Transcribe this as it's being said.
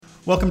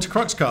Welcome to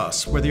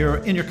Cruxcast. Whether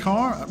you're in your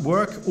car, at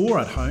work, or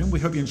at home,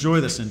 we hope you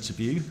enjoy this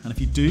interview. And if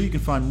you do, you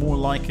can find more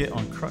like it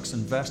on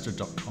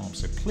cruxinvestor.com.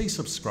 So please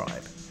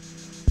subscribe.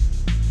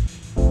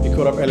 We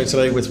caught up earlier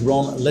today with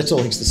Ron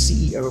Little. He's the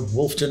CEO of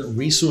Wolfton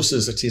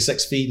Resources, a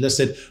TSXV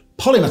listed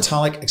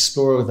polymetallic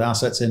explorer with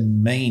assets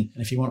in Maine.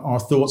 And if you want our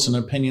thoughts and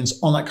opinions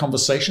on that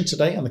conversation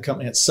today and the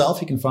company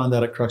itself, you can find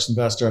that at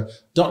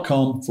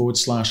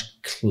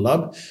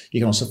cruxinvestor.com/club. You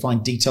can also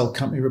find detailed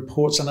company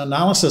reports and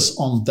analysis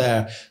on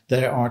there.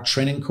 There are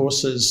training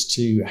courses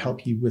to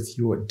help you with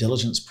your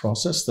diligence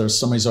process. There are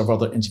summaries of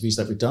other interviews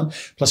that we've done,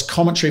 plus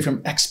commentary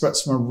from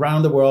experts from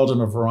around the world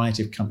on a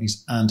variety of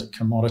companies and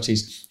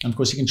commodities. And of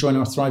course, you can join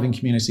our thriving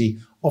community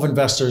of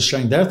investors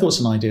sharing their thoughts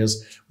and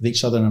ideas with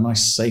each other in a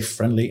nice, safe,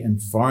 friendly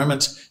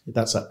environment.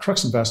 That's at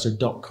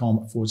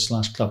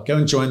cruxinvestor.com/club. Go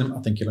and join them.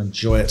 I think you'll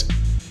enjoy it.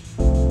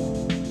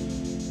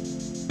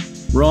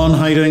 Ron,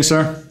 how are you doing,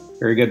 sir?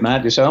 Very good,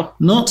 Matt. Yourself?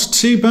 Not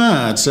too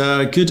bad.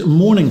 Good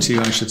morning to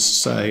you, I should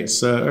say.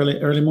 It's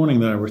early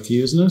morning there with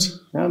you, isn't it?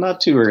 No,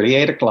 not too early.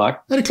 8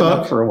 o'clock. 8 o'clock. Been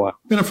up for a while.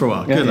 Been up for a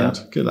while. Yeah, Good yeah. lad.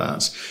 Good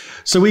lads.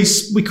 So we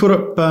caught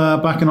up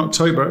back in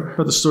October.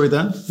 Heard the story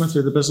then. Went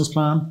through the business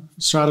plan,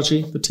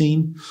 strategy, the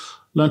team.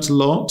 Learned a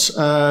lot.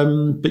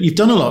 But you've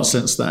done a lot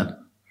since then. And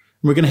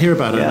we're going to hear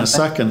about it in a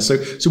second. So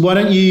why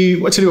don't you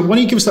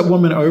give us that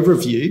 1 minute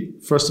overview,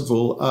 first of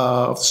all,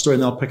 of the story,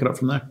 and then I'll pick it up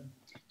from there.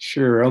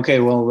 Sure. Okay.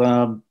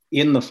 Well,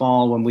 in the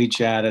fall when we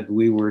chatted,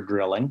 we were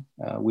drilling.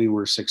 We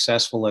were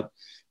successful at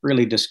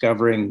really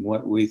discovering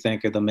what we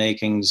think are the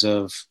makings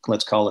of,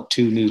 let's call it,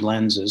 2 new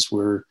lenses.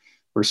 We're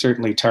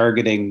certainly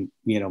targeting,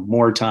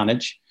 more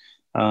tonnage.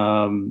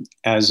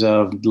 As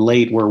of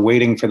late, we're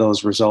waiting for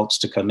those results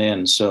to come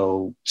in.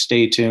 So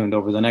stay tuned.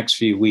 Over the next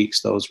few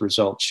weeks, those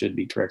results should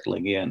be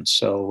trickling in.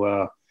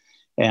 So,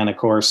 and of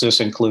course,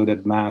 this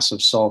included massive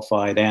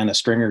sulfide and a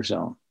stringer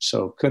zone.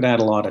 So could add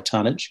a lot of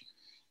tonnage.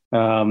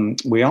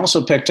 We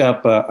also picked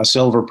up a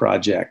silver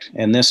project,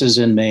 and this is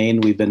in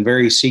Maine. We've been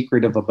very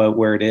secretive about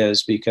where it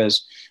is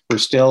because we're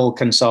still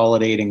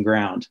consolidating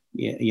ground.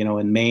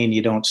 In Maine,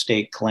 you don't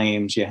stake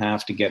claims. You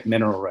have to get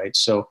mineral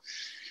rights. So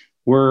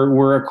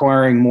we're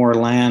acquiring more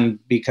land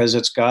because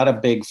it's got a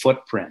big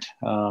footprint.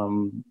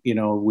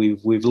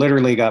 We've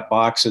literally got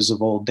boxes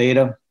of old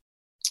data,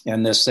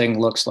 and this thing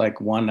looks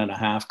like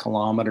 1.5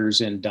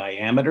 kilometers in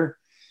diameter.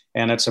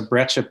 And it's a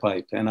breccia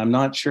pipe. And I'm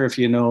not sure if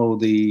you know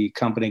the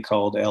company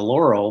called El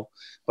Oro,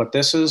 but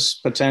this is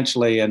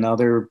potentially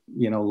another,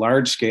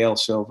 large-scale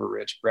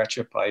silver-rich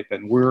breccia pipe.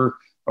 And we're,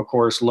 of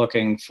course,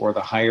 looking for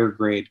the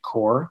higher-grade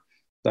core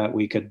that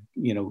we could,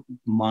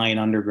 mine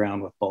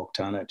underground with bulk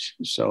tonnage.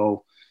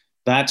 So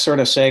that sort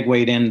of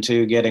segued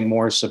into getting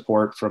more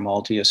support from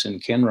Altius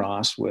and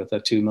Kinross with a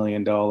 $2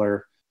 million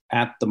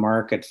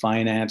at-the-market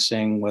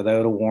financing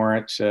without a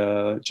warrant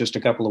just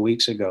a couple of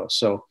weeks ago.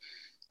 So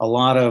a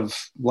lot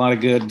of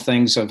good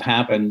things have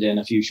happened in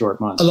a few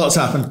short months. A lot's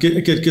happened.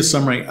 Good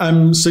summary.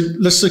 So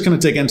let's just kind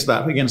of dig into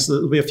that. Again, so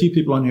there'll be a few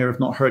people on here who have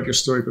not heard your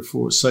story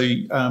before. So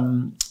you've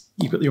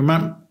got your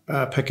Mount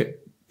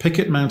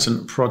Picket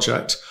Mountain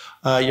project.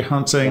 You're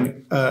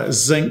hunting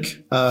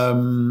zinc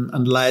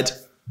and lead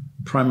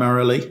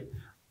primarily,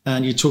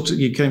 and you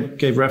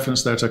gave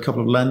reference there to a couple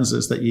of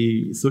lenses that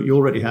you thought you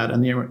already had,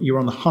 and you're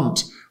on the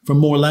hunt for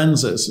more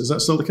lenses. Is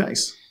that still the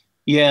case?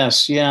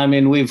 Yes. Yeah. I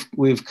mean,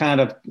 we've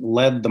kind of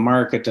led the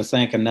market to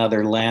think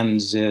another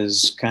lens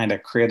is kind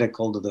of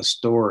critical to the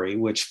story,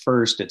 which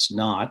first it's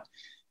not.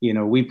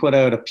 We put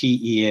out a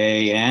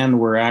PEA and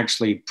we're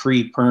actually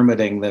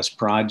pre-permitting this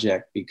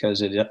project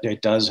because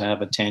it does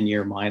have a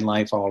 10-year mine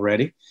life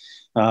already.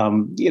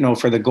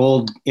 For the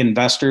gold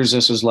investors,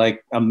 this is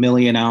like 1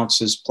 million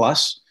ounces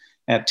plus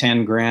at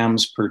 10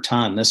 grams per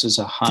ton. This is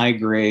a high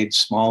grade,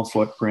 small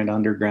footprint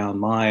underground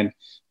mine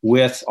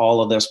with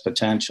all of this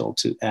potential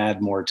to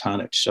add more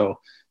tonnage. So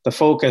the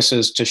focus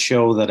is to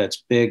show that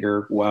it's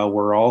bigger while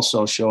we're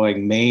also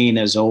showing Maine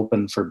is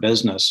open for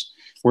business.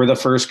 We're the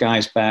first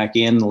guys back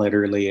in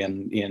literally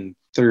in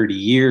 30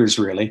 years,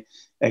 really,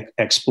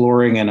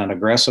 exploring in an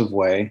aggressive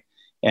way.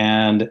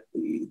 And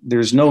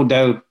there's no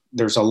doubt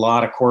there's a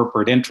lot of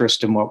corporate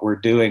interest in what we're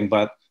doing,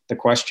 but the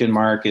question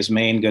mark, is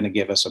Maine going to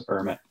give us a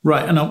permit?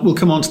 Right, and we'll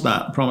come on to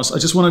that, I promise. I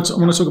want to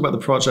talk about the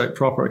project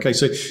proper. Okay,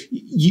 so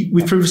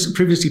we've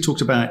previously talked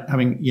about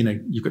having,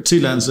 you've got 2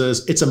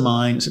 lenses, it's a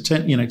mine, it's a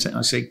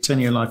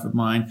 10-year life of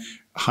mine,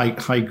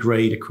 high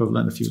grade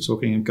equivalent if you were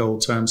talking in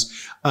gold terms.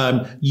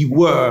 You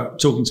were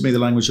talking to me the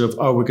language of,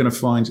 we're going to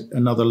find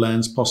another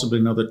lens, possibly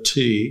another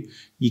 2.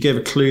 You gave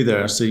a clue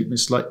there, so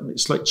it's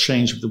like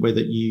change of the way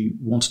that you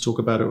want to talk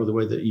about it or the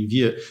way that you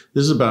view it.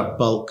 This is about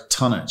bulk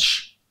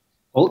tonnage.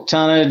 Bulk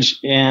tonnage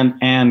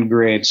and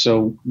grade.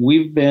 So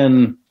we've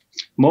been,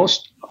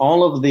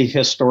 all of the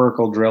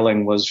historical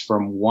drilling was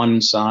from one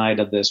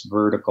side of this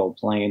vertical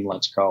plane,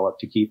 let's call it,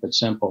 to keep it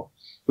simple.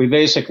 We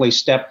basically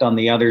stepped on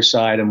the other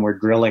side and we're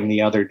drilling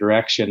the other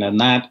direction. And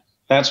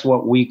that's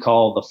what we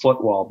call the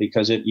footwall,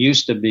 because it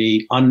used to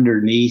be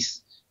underneath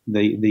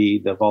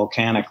the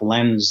volcanic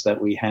lens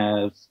that we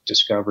have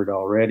discovered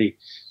already.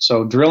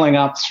 So drilling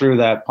up through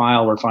that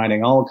pile, we're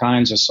finding all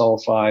kinds of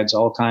sulfides,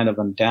 all kind of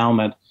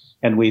endowment,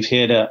 and we've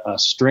hit a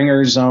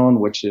stringer zone,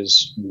 which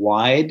is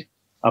wide,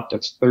 up to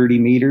 30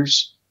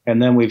 meters.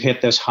 And then we've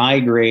hit this high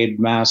grade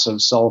massive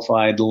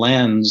sulfide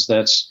lens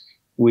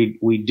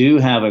we do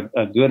have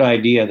a good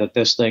idea that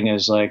this thing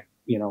is like,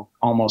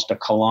 almost a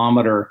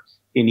kilometer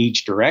in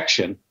each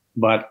direction.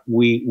 But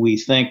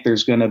we think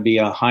there's going to be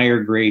a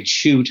higher grade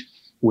chute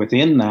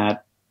within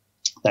that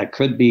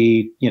could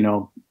be,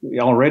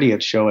 already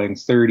it's showing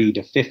 30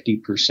 to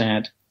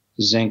 50%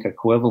 zinc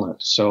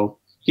equivalent. So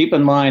keep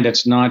in mind,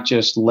 it's not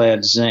just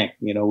lead zinc.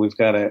 We've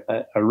got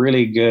a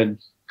really good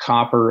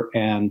copper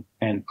and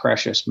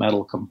precious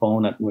metal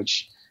component,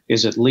 which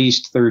is at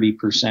least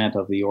 30%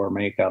 of the ore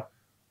makeup.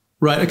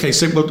 Right. Okay.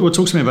 So, well,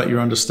 talk to me about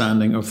your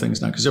understanding of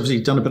things now, because obviously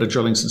you've done a bit of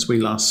drilling since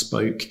we last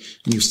spoke,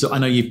 and I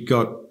know you've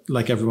got,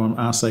 like everyone,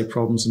 assay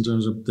problems in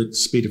terms of the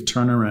speed of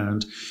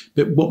turnaround.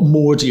 But what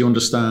more do you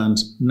understand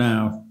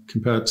now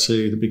compared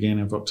to the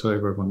beginning of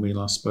October when we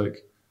last spoke?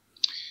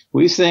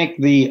 We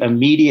think the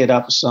immediate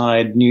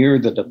upside near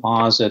the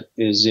deposit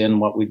is in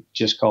what we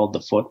just called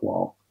the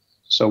footwall.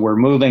 So we're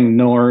moving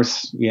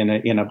north in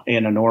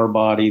an ore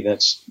body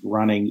that's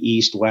running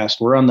east-west.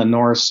 We're on the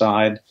north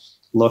side,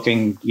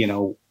 looking,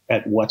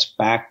 at what's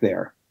back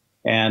there.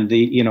 And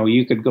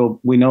you could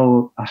go, we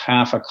know a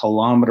half a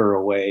kilometer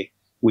away,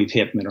 we've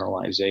hit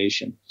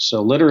mineralization.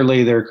 So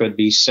literally there could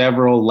be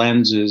several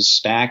lenses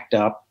stacked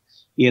up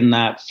in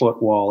that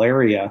footwall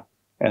area.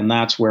 And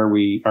that's where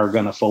we are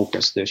going to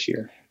focus this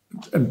year.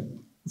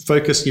 And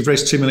focus, you've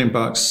raised $2 million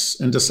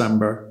in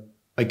December.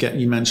 Again,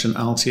 you mentioned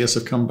Altius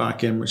have come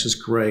back in, which is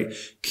great.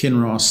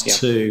 Kinross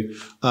too.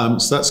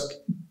 So that's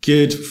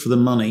good for the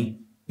money.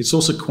 It's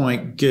also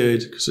quite good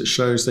because it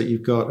shows that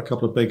you've got a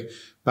couple of big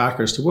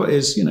backers to what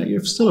is,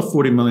 you're still a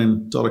 $40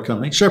 million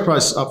company. Share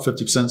price up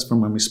 50% from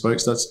when we spoke.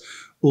 So that's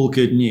all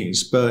good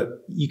news.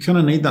 But you kind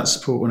of need that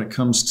support when it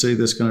comes to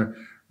this kind of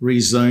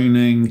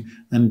rezoning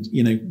and,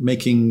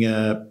 making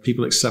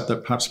people accept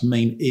that perhaps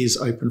Maine is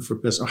open for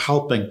business, or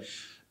helping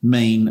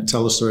Maine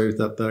tell the story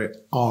that they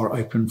are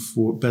open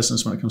for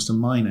business when it comes to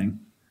mining.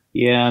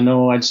 Yeah,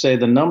 no, I'd say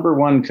the number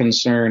one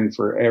concern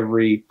for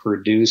every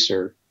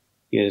producer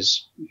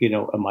is,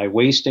 am I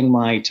wasting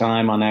my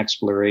time on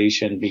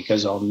exploration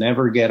because I'll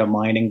never get a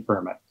mining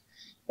permit?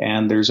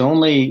 And there's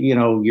only,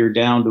 you're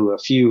down to a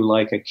few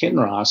like a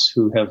Kinross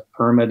who have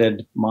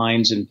permitted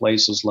mines in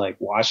places like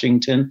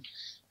Washington,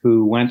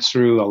 who went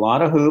through a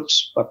lot of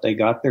hoops, but they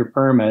got their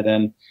permit.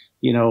 And,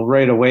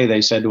 right away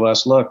they said to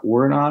us, look,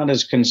 we're not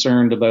as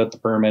concerned about the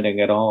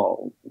permitting at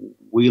all.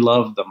 We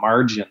love the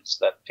margins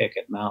that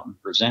Picket Mountain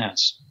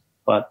presents,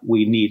 but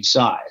we need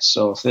size.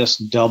 So if this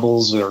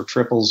doubles or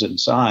triples in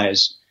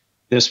size,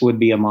 this would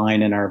be a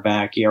mine in our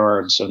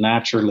backyard. So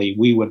naturally,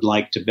 we would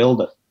like to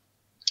build it.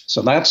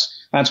 So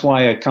that's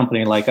why a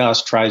company like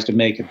us tries to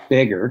make it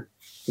bigger,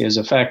 is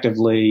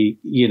effectively,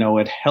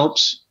 it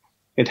helps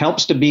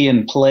to be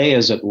in play,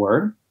 as it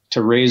were,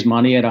 to raise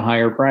money at a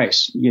higher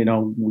price.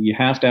 You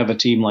have to have a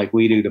team like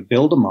we do to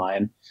build a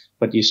mine,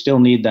 but you still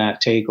need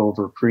that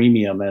takeover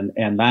premium.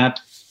 And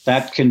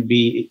that can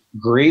be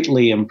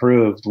greatly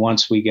improved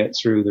once we get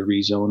through the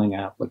rezoning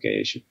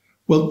application.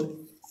 Well,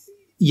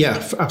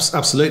 yeah,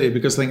 absolutely,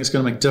 because I think it's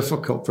going to make it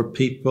difficult for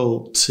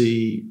people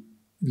to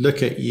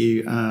look at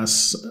you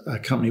as a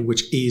company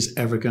which is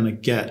ever going to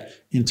get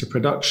into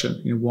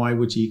production. Why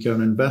would you go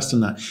and invest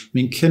in that? I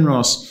mean,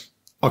 Kinross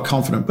are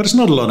confident, but it's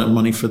not a lot of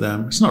money for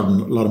them. It's not a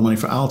lot of money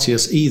for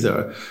Altius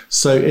either.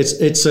 So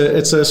it's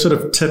a sort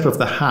of tip of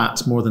the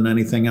hat more than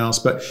anything else.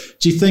 But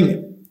do you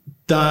think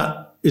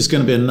that is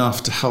going to be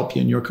enough to help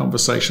you in your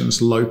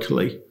conversations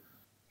locally?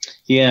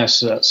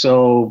 Yes.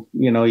 So,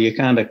 you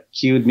kind of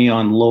cued me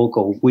on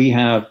local. We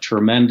have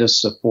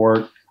tremendous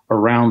support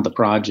around the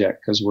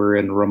project because we're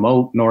in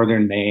remote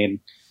northern Maine.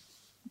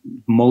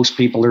 Most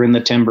people are in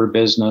the timber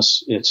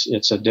business.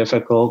 It's a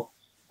difficult,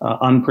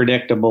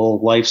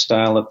 unpredictable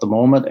lifestyle at the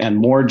moment, and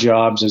more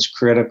jobs is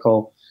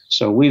critical.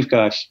 So we've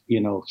got,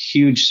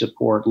 huge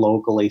support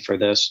locally for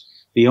this.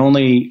 The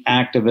only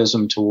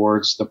activism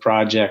towards the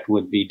project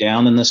would be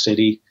down in the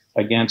city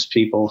against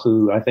people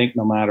who I think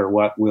no matter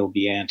what will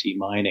be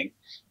anti-mining.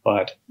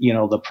 But,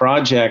 the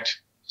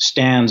project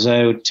stands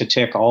out to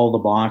tick all the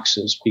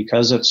boxes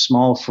because it's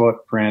small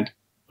footprint,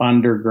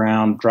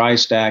 underground, dry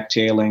stack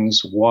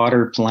tailings,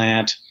 water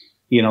plant.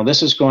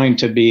 This is going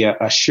to be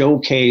a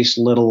showcase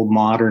little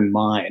modern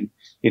mine.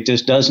 It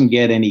just doesn't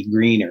get any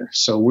greener.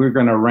 So we're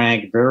going to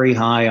rank very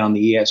high on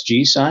the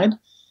ESG side.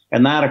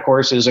 And that, of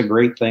course, is a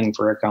great thing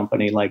for a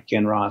company like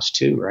Kinross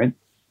too, right?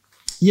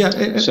 Yeah,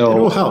 it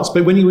all helps.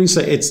 But when you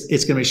say it's going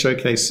to be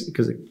showcased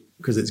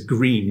because it's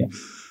green, yeah.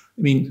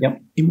 I mean,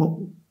 yep.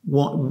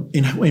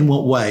 In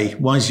what way?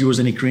 Why is yours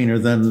any greener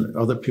than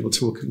other people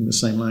talking the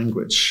same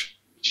language?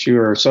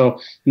 Sure. So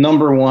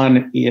number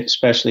one,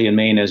 especially in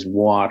Maine, is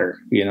water.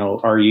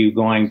 Are you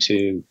going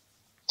to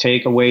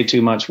take away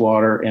too much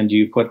water, and do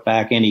you put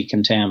back any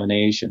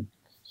contamination?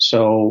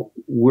 So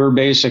we're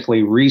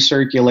basically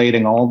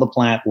recirculating all the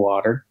plant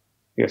water.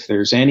 If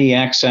there's any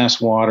excess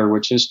water,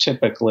 which is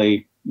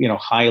typically,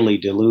 highly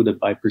diluted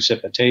by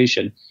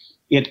precipitation,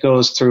 it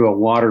goes through a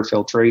water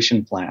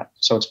filtration plant.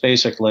 So it's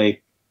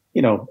basically,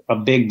 a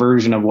big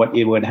version of what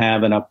you would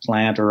have in a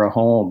plant or a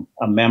home,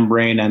 a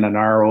membrane and an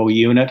RO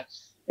unit.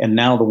 And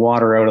now the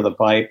water out of the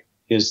pipe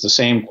is the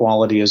same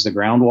quality as the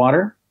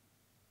groundwater.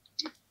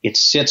 It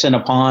sits in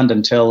a pond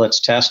until it's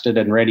tested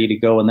and ready to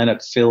go, and then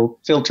it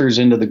filters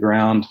into the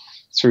ground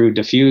through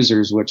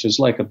diffusers, which is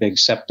like a big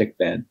septic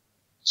bed.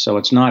 So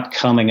it's not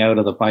coming out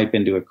of the pipe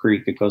into a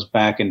creek, it goes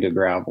back into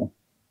gravel.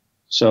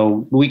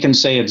 So we can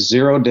say it's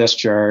zero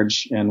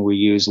discharge, and we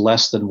use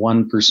less than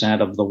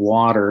 1% of the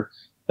water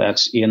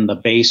that's in the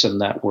basin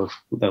that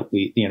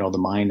the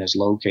mine is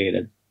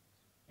located.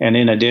 And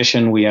in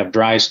addition, we have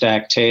dry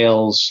stack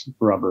tails,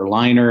 rubber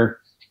liner.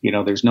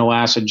 There's no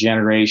acid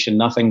generation,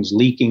 nothing's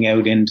leaking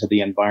out into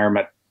the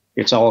environment.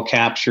 It's all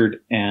captured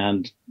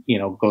and,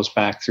 goes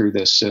back through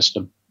this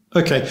system.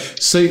 Okay,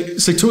 so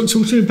talk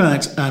to me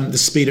about the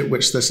speed at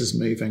which this is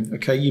moving.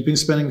 Okay, you've been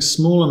spending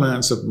small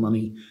amounts of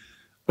money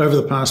over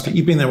the past,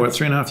 you've been there,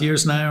 3.5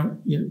 years now?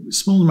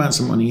 Small amounts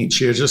of money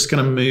each year, just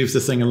going to move the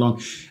thing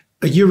along.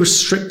 Are you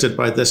restricted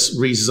by this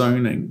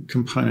rezoning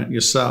component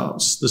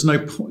yourselves? There's no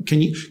point.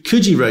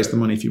 Could you raise the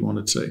money if you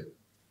wanted to?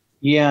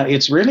 Yeah,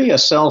 it's really a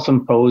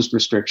self-imposed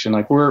restriction.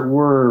 Like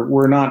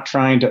we're not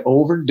trying to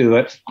overdo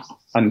it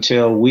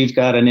until we've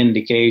got an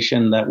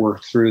indication that we're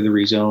through the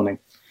rezoning,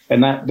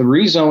 and that the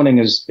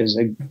rezoning is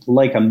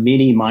like a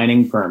mini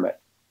mining permit.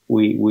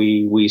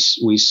 We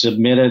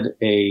submitted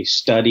a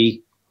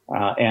study,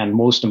 and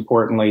most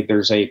importantly,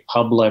 there's a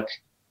public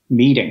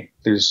meeting.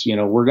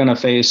 We're going to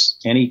face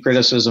any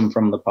criticism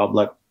from the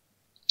public.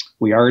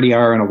 We already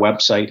are on a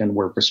website and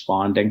we're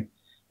responding.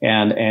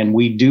 And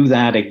we do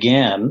that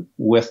again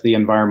with the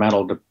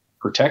Environmental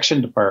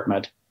Protection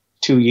Department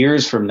 2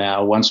 years from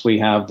now, once we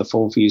have the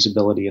full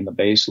feasibility in the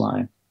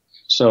baseline.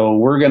 So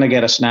we're going to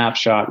get a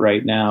snapshot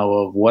right now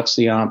of what's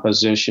the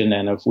opposition.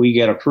 And if we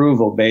get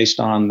approval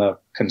based on the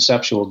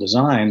conceptual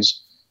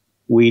designs,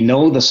 we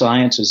know the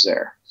science is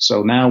there.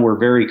 So now we're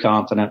very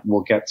confident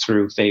we'll get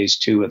through phase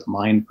 2 of the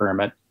mine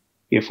permit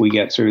if we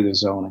get through the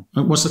zoning.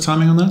 What's the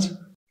timing on that?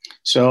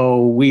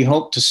 So we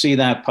hope to see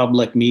that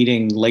public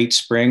meeting late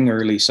spring,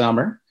 early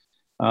summer.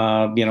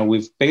 We're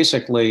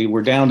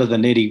down to the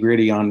nitty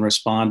gritty on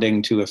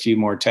responding to a few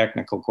more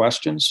technical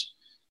questions.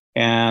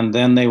 And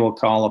then they will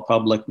call a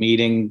public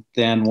meeting.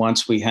 Then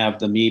once we have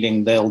the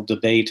meeting, they'll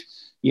debate,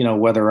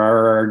 whether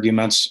our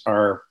arguments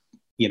are,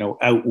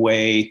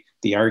 outweigh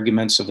the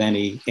arguments of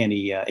any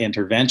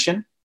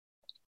intervention.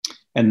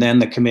 And then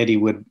the committee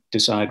would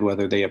decide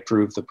whether they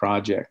approve the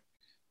project.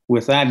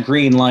 With that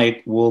green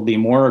light, we'll be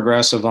more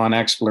aggressive on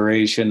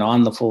exploration,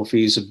 on the full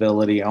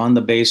feasibility, on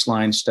the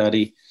baseline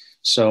study.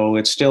 So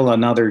it's still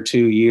another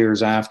 2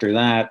 years after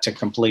that to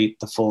complete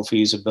the full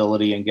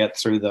feasibility and get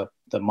through the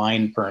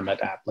mine permit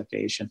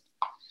application.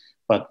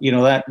 But,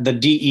 that the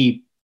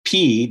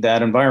DEP,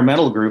 that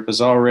environmental group,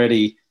 is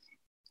already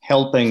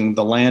helping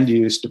the land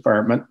use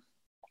department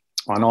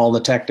on all the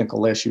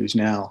technical issues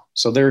now.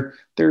 So they're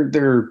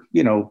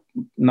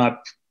not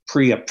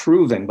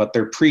pre-approving, but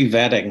they're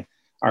pre-vetting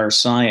our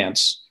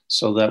science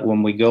so that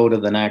when we go to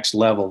the next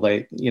level,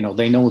 they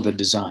know the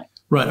design.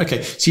 Right.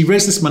 Okay. So you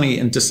raised this money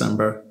in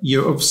December.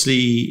 You're going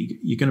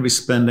to be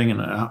spending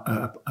and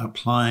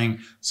applying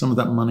some of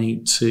that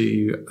money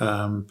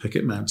to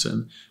Picket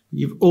Mountain.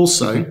 You've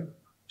also,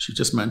 as you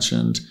just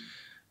mentioned,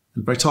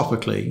 and very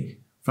topically,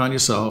 found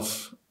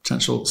yourself a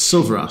potential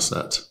silver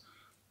asset.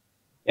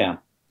 Yeah.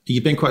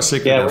 You've been quite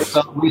secretive.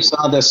 Yeah, we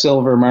saw the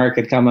silver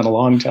market coming a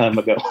long time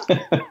ago.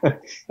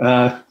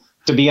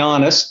 To be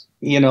honest,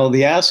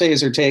 the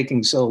assays are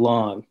taking so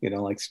long,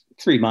 like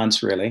 3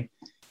 months really.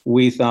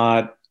 We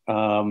thought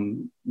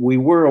we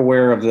were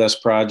aware of this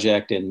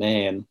project in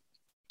Maine,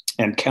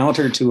 and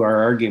counter to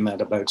our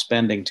argument about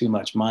spending too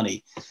much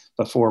money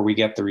before we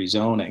get the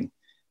rezoning,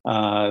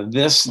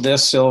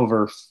 this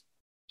silver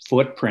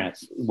footprint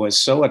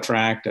was so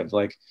attractive.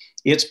 Like,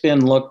 it's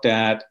been looked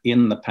at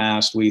in the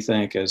past, we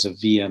think, as a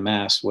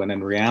VMS, when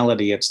in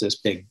reality it's this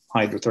big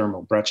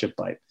hydrothermal breccia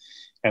pipe.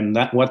 And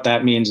what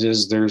that means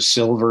is there's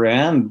silver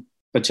and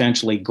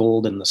potentially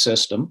gold in the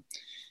system.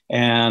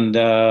 And,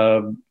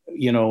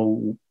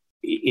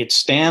 it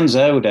stands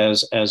out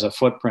as a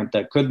footprint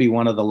that could be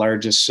one of the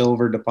largest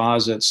silver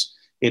deposits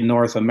in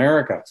North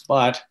America.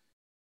 But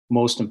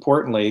most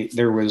importantly,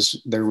 there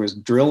was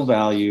drill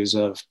values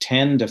of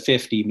 10 to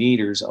 50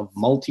 meters of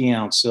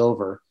multi-ounce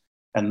silver,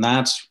 and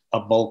that's a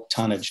bulk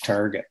tonnage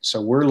target.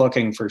 So we're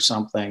looking for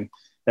something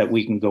that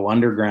we can go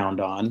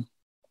underground on.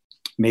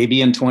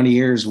 Maybe in 20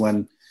 years,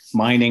 when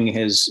mining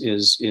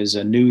is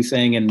a new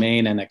thing in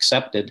Maine and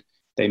accepted,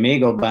 they may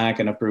go back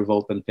and approve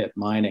open pit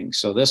mining.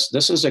 So this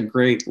is a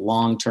great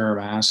long-term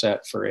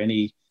asset for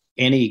any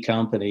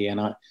company.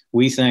 And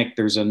we think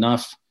there's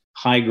enough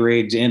high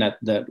grades in it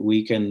that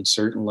we can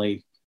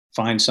certainly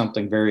find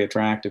something very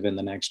attractive in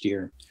the next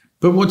year.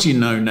 But what do you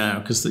know now?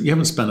 Because you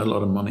haven't spent a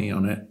lot of money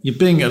on it. You're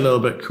being a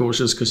little bit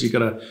cautious because you've got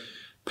to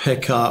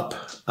pick up,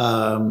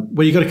 well,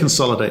 you've got to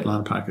consolidate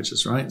land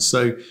packages, right?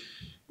 So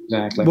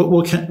exactly.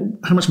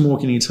 How much more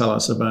can you tell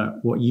us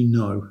about what you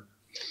know?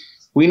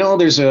 We know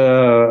there's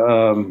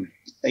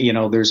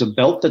there's a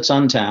belt that's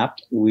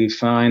untapped. We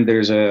find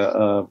there's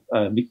an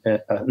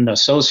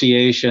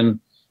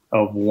association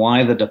of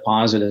why the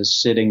deposit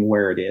is sitting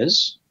where it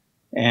is.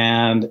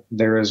 And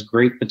there is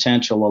great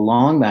potential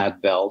along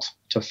that belt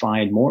to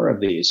find more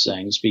of these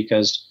things,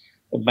 because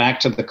back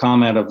to the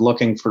comment of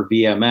looking for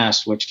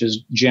VMS, which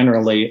is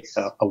generally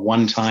a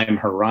one-time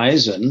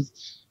horizon,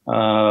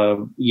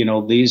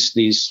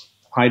 these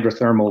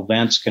hydrothermal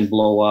vents can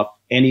blow up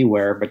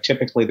anywhere, but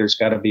typically there's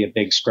got to be a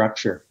big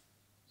structure.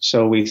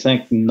 So we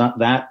think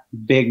that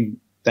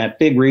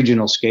big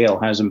regional scale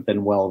hasn't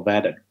been well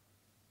vetted.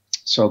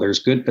 So there's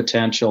good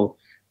potential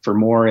for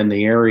more in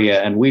the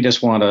area, and we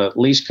just want to at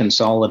least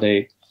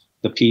consolidate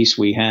the piece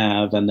we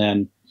have and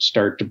then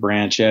start to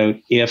branch out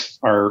if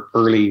our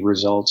early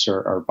results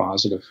are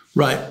positive.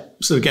 Right.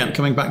 So again,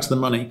 coming back to the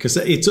money, because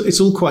it's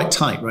all quite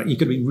tight, right? You've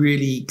got to be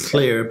really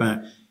clear about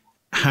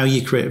how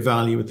you create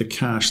value with the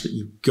cash that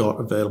you've got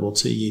available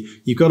to you.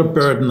 You've got a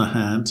bird in the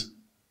hand.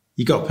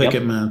 You've got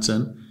Picket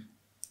Mountain.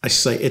 I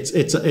say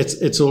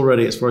it's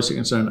already, as far as you're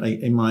concerned,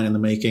 a mine in the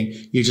making.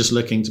 You're just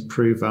looking to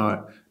prove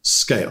our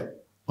scale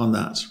on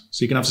that.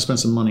 So you're going to have to spend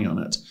some money on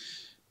it.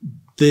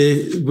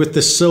 With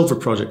the silver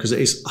project, because it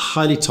is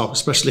highly top,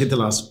 especially in the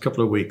last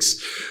couple of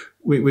weeks,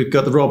 we've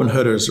got the Robin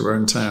Hooders who are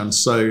in town.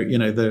 So,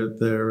 they're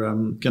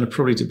going to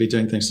probably be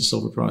doing things to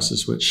silver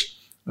prices, which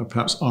are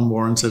perhaps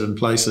unwarranted in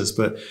places.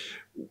 But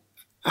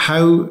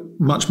how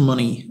much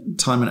money,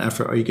 time and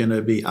effort are you going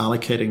to be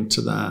allocating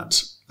to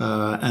that?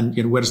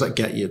 And where does that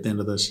get you at the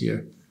end of this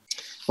year?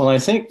 Well, I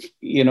think,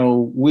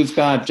 we've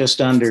got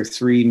just under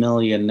 3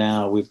 million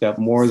now. We've got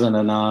more than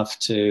enough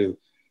to,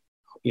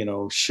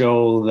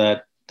 show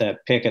that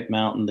Picket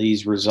Mountain,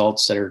 these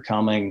results that are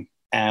coming,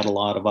 add a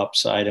lot of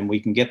upside, and we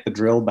can get the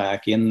drill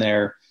back in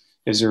there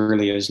as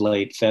early as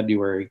late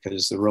February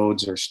because the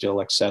roads are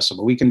still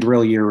accessible. We can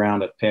drill year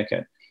round at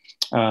Picket.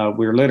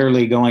 We're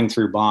literally going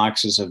through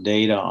boxes of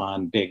data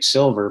on Big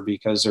Silver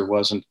because there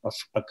wasn't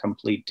a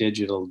complete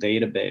digital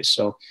database.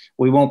 So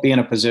we won't be in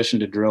a position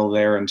to drill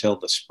there until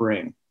the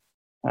spring.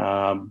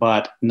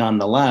 But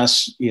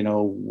nonetheless,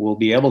 we'll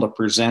be able to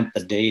present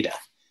the data.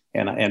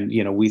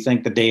 And we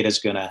think the data is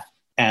going to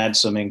add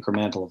some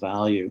incremental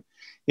value.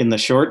 In the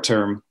short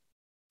term,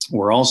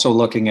 we're also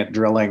looking at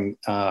drilling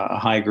a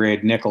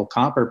high-grade nickel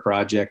copper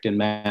project in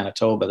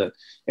Manitoba that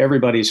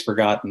everybody's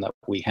forgotten that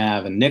we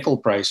have, and nickel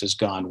price has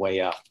gone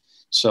way up.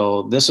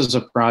 So this is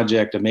a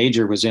project a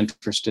major was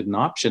interested in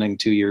optioning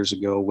 2 years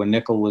ago when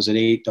nickel was at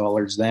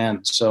 $8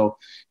 then. So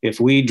if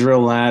we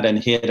drill that and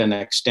hit an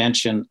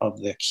extension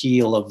of the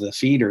keel of the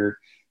feeder,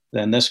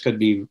 then this could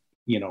be,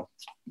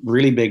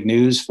 really big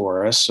news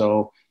for us.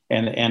 So,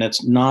 and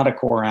it's not a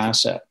core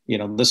asset.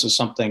 This is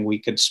something we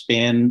could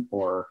spin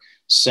or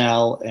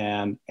sell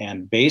and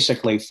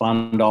basically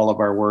fund all of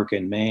our work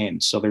in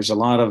Maine. So there's a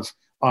lot of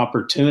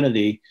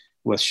opportunity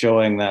with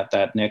showing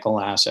that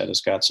nickel asset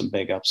has got some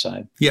big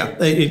upside. Yeah,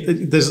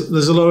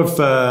 there's a lot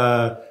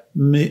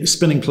of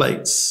spinning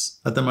plates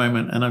at the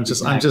moment, and I'm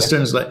just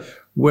doing like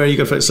where you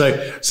go for it.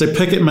 So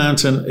Picket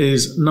Mountain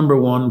is number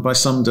one by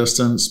some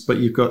distance, but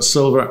you've got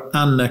silver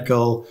and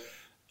nickel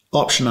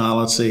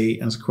optionality,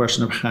 and it's a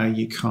question of how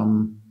you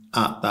come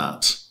at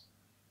that.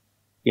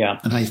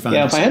 Yeah. And how you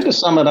finance if I had to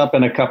sum it up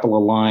in a couple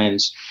of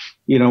lines,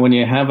 when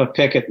you have a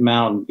Picket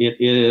Mountain, it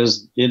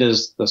is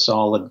the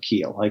solid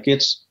keel. Like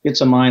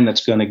it's a mine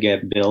that's going to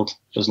get built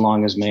as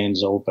long as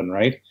Maine's open,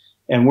 right?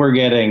 And we're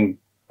getting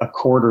a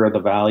quarter of the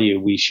value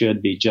we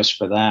should be just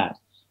for that.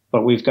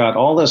 But we've got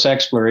all this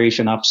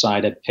exploration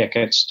upside at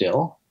Picket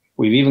still.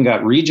 We've even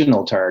got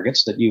regional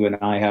targets that you and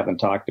I haven't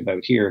talked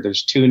about here.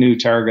 There's 2 new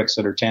targets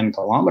that are 10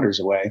 kilometers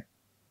away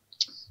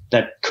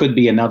that could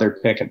be another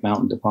Picket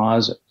Mountain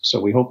deposit.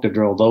 So we hope to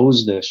drill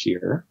those this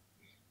year.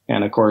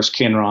 And of course,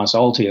 Kinross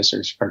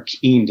Altius are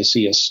keen to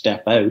see us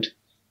step out.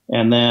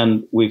 And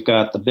then we've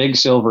got the Big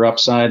Silver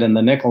upside and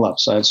the nickel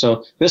upside.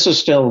 So this is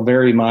still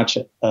very much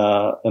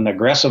an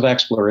aggressive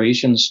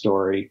exploration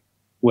story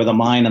with a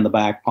mine in the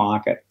back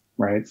pocket,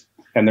 right?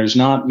 And there's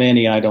not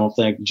many, I don't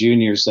think,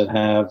 juniors that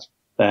have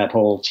that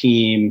whole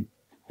team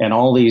and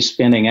all these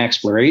spinning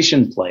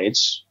exploration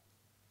plates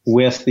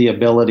with the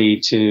ability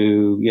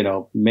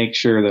to, make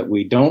sure that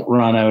we don't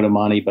run out of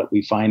money, but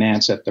we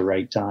finance at the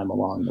right time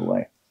along the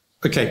way.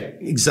 Okay,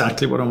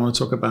 exactly what I want to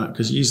talk about,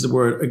 because you use the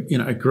word,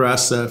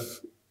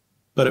 aggressive,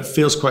 but it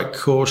feels quite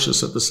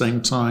cautious at the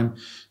same time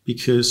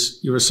because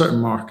you're a certain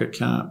market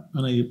cap.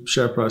 I know your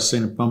share price has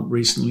seen a bump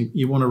recently.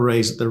 You want to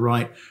raise at the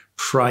right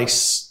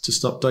price to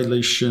stop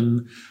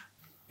dilution.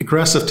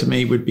 Aggressive to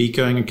me would be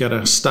going and get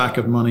a stack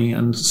of money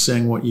and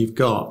seeing what you've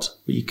got,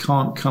 but you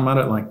can't come at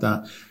it like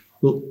that.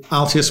 Well,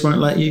 Altius won't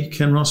let you.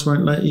 Kinross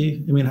won't let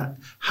you. I mean,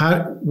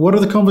 what are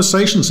the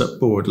conversations at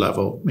board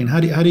level? I mean, how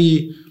do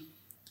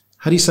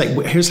you say,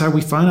 here's how we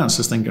finance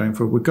this thing going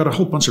forward? We've got a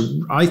whole bunch of,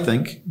 I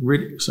think,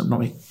 really, so not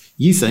me,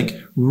 you think,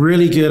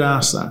 really good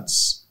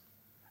assets.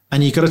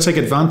 And you've got to take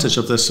advantage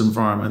of this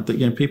environment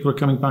that, people are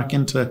coming back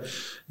into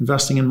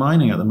investing in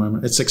mining at the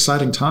moment. It's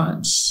exciting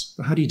times.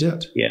 But how do you do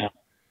it? Yeah.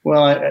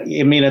 Well,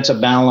 I mean, it's a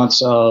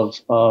balance of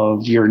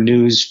your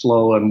news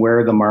flow and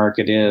where the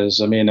market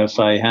is. I mean, if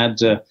I had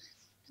to,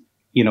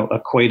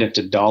 equate it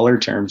to dollar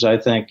terms, I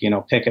think,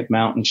 Picket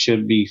Mountain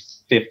should be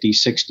 50,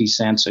 60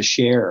 cents a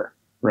share,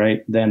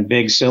 right? Then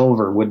Big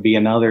Silver would be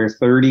another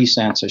 30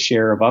 cents a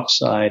share of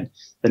upside.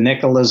 The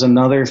nickel is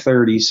another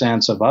 30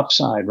 cents of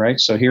upside, right?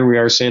 So here we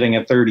are sitting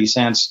at 30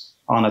 cents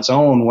on its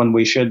own when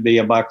we should be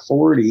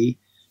 $1.40.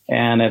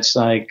 And it's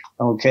like,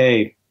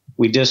 okay,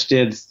 we just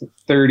did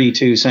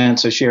 32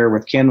 cents a share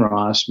with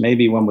Kinross.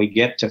 Maybe when we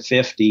get to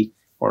 50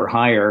 or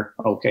higher,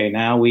 okay,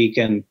 now we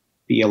can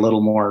be a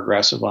little more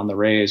aggressive on the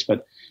raise.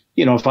 But,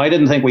 if I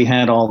didn't think we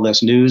had all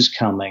this news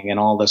coming and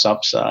all this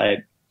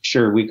upside,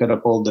 sure, we could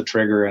have pulled the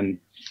trigger and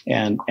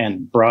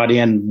brought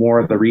in more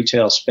of the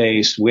retail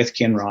space with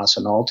Kinross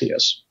and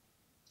Altius.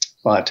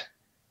 But,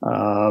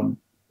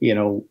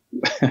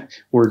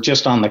 we're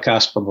just on the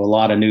cusp of a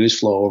lot of news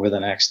flow over the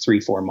next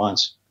 3-4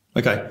 months.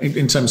 Okay,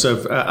 in terms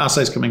of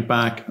assays coming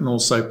back and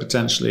also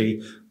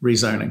potentially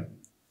rezoning.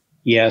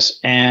 Yes,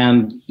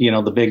 and,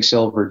 the Big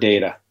Silver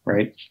data,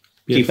 right?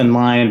 Beautiful. Keep in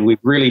mind, we've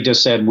really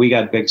just said we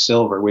got Big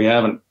Silver. We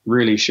haven't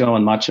really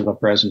shown much of a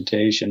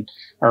presentation.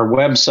 Our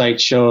website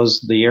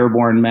shows the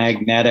airborne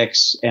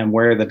magnetics and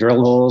where the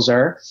drill holes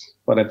are,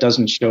 but it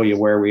doesn't show you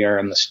where we are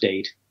in the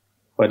state.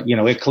 But,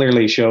 it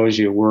clearly shows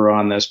you we're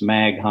on this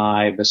mag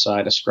high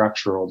beside a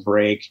structural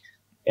break.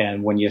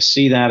 And when you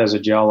see that as a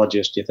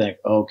geologist, you think,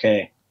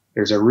 okay,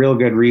 there's a real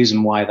good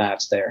reason why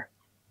that's there.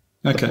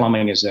 Okay. The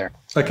plumbing is there.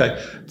 Okay.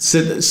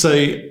 So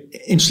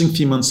interesting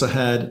few months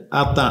ahead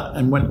at that.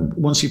 And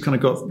once you've kind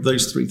of got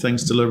those three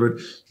things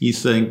delivered, you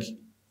think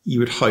you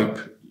would hope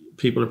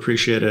people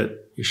appreciate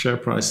it. Your share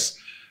price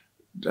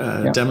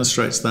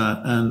demonstrates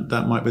that. And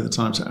that might be the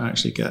time to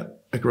actually get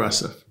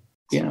aggressive.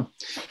 Yeah.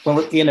 Well,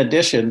 in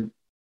addition,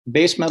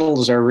 base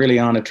metals are really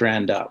on a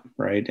trend up,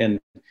 right? And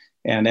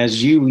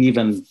as you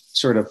even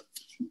sort of,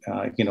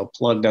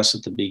 plugged us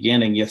at the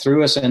beginning, you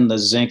threw us in the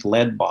zinc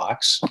lead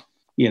box,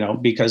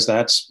 because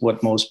that's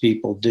what most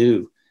people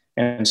do.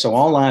 And so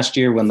all last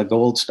year when the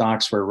gold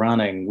stocks were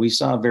running, we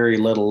saw very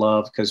little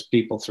love because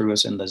people threw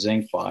us in the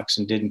zinc box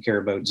and didn't care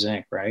about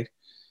zinc, right?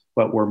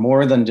 But we're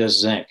more than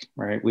just zinc,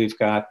 right? We've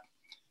got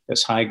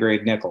this high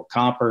grade nickel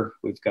copper.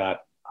 We've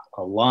got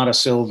a lot of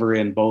silver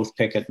in both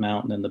Picket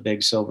Mountain and the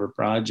Big Silver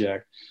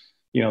project.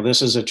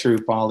 This is a true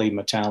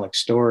polymetallic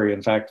story.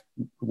 In fact,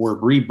 we're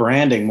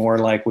rebranding more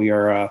like we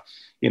are a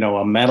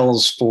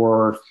metals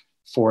for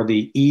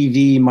the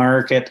EV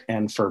market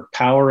and for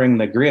powering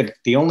the grid.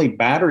 The only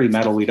battery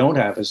metal we don't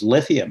have is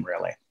lithium,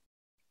 really.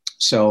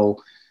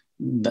 So,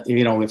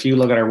 if you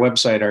look at our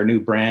website, our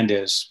new brand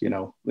is,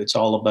 it's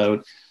all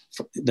about,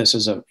 this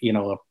is a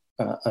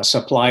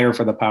supplier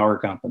for the power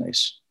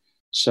companies.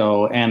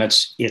 So, and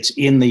it's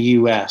in the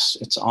US,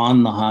 it's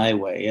on the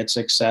highway, it's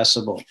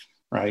accessible,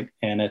 right?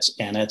 And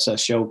it's a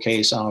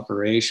showcase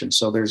operation.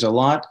 So there's a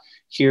lot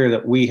here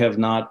that we have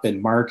not been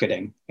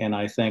marketing. And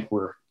I think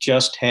we're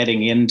just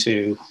heading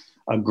into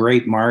a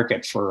great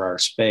market for our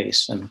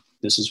space. And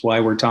this is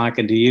why we're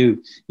talking to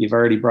you. You've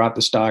already brought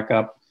the stock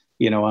up,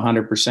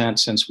 100%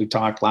 since we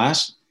talked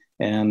last.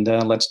 And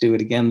let's do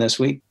it again this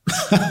week.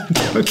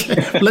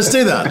 Okay, let's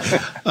do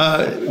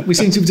that. We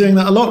seem to be doing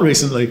that a lot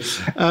recently.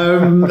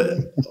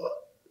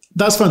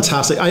 That's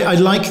fantastic. I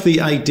like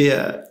the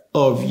idea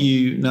of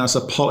you now as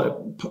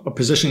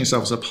positioning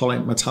yourself as a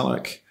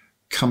polymetallic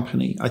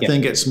company. I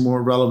think it's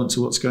more relevant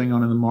to what's going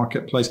on in the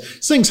marketplace.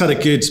 Zinc's had a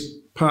good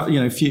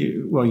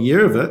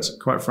year of it,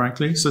 quite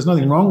frankly. So there's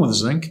nothing wrong with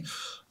zinc.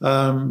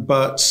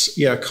 But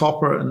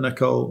copper and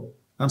nickel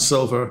and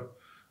silver,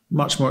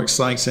 much more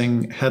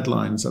exciting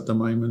headlines at the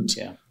moment.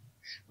 Yeah.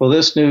 Well,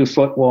 this new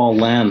footwall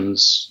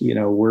lens,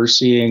 we're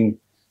seeing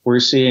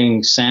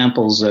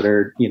samples that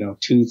are,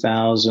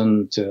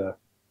 2,000 to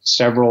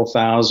several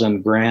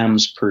thousand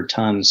grams per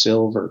ton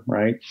silver,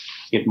 right?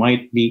 It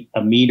might be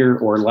a meter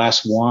or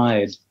less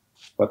wide,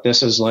 but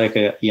this is like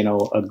a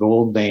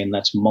gold vein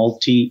that's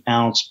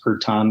multi-ounce per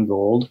ton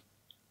gold.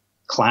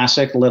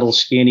 Classic little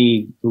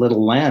skinny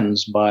little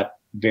lens, but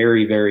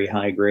very, very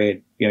high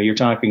grade. You're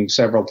talking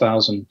several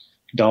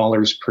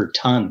 $1,000s per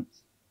ton.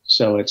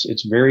 So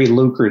it's very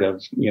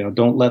lucrative.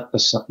 Don't let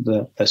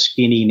the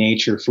skinny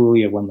nature fool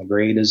you when the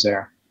grade is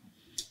there.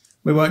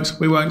 We won't.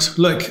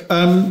 Look,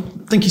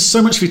 thank you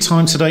so much for your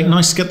time today.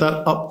 Nice to get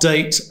that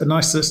update.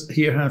 Nice to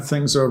hear how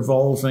things are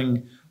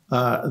evolving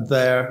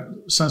there.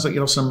 Sounds like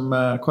you'll have some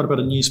quite a bit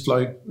of news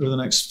flow over the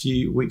next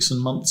few weeks and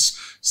months.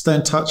 Stay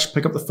in touch.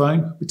 Pick up the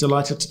phone. We're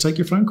delighted to take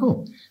your phone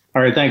call.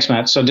 All right. Thanks,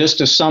 Matt. So just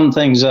to sum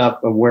things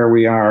up of where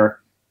we are,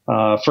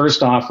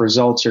 first off,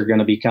 results are going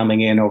to be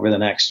coming in over the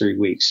next 3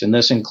 weeks. And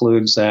this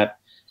includes that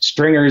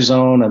stringer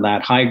zone and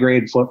that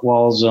high-grade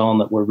footwall zone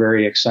that we're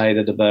very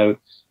excited about.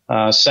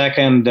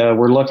 Second,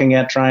 we're looking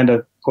at trying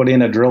to put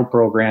in a drill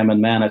program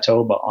in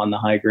Manitoba on the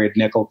high-grade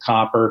nickel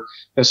copper.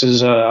 This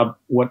is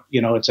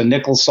it's a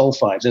nickel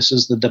sulfide. This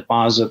is the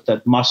deposit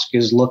that Musk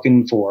is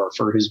looking for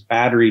his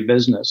battery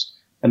business.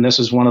 And this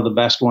is one of the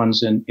best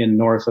ones in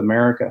North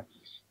America.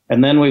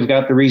 And then we've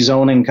got the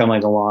rezoning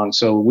coming along.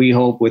 So we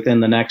hope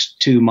within the next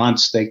 2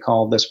 months they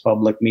call this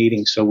public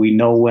meeting so we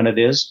know when it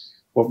is.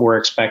 What we're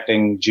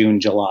expecting June,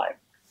 July.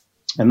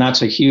 And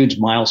that's a huge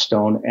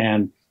milestone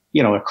and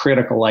a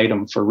critical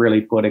item for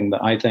really putting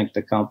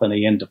the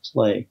company into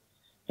play.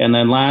 And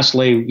then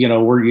lastly,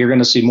 you're going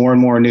to see more and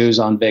more news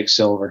on Big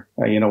Silver.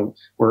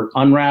 We're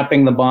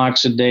unwrapping the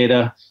box of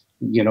data.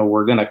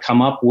 We're going to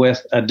come up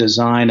with a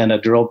design and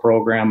a drill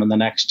program in the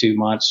next 2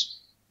 months.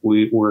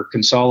 We're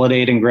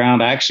consolidating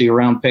ground actually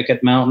around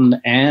Pickett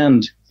Mountain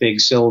and Big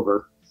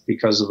Silver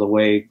because of the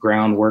way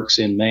ground works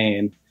in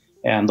Maine.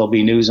 And there'll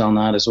be news on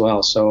that as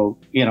well. So,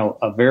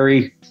 a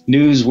very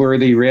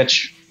newsworthy,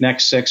 rich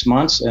next 6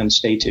 months, and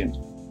stay tuned.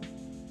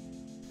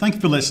 Thank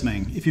you for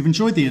listening. If you've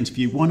enjoyed the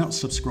interview, why not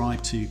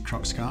subscribe to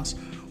Cruxcast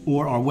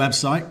or our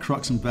website,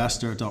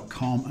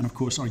 cruxinvestor.com, and of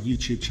course our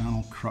YouTube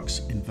channel, Crux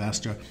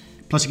Investor.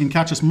 Plus, you can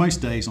catch us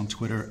most days on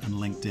Twitter and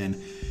LinkedIn.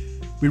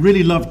 We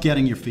really love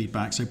getting your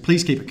feedback, so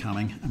please keep it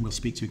coming, and we'll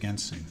speak to you again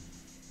soon.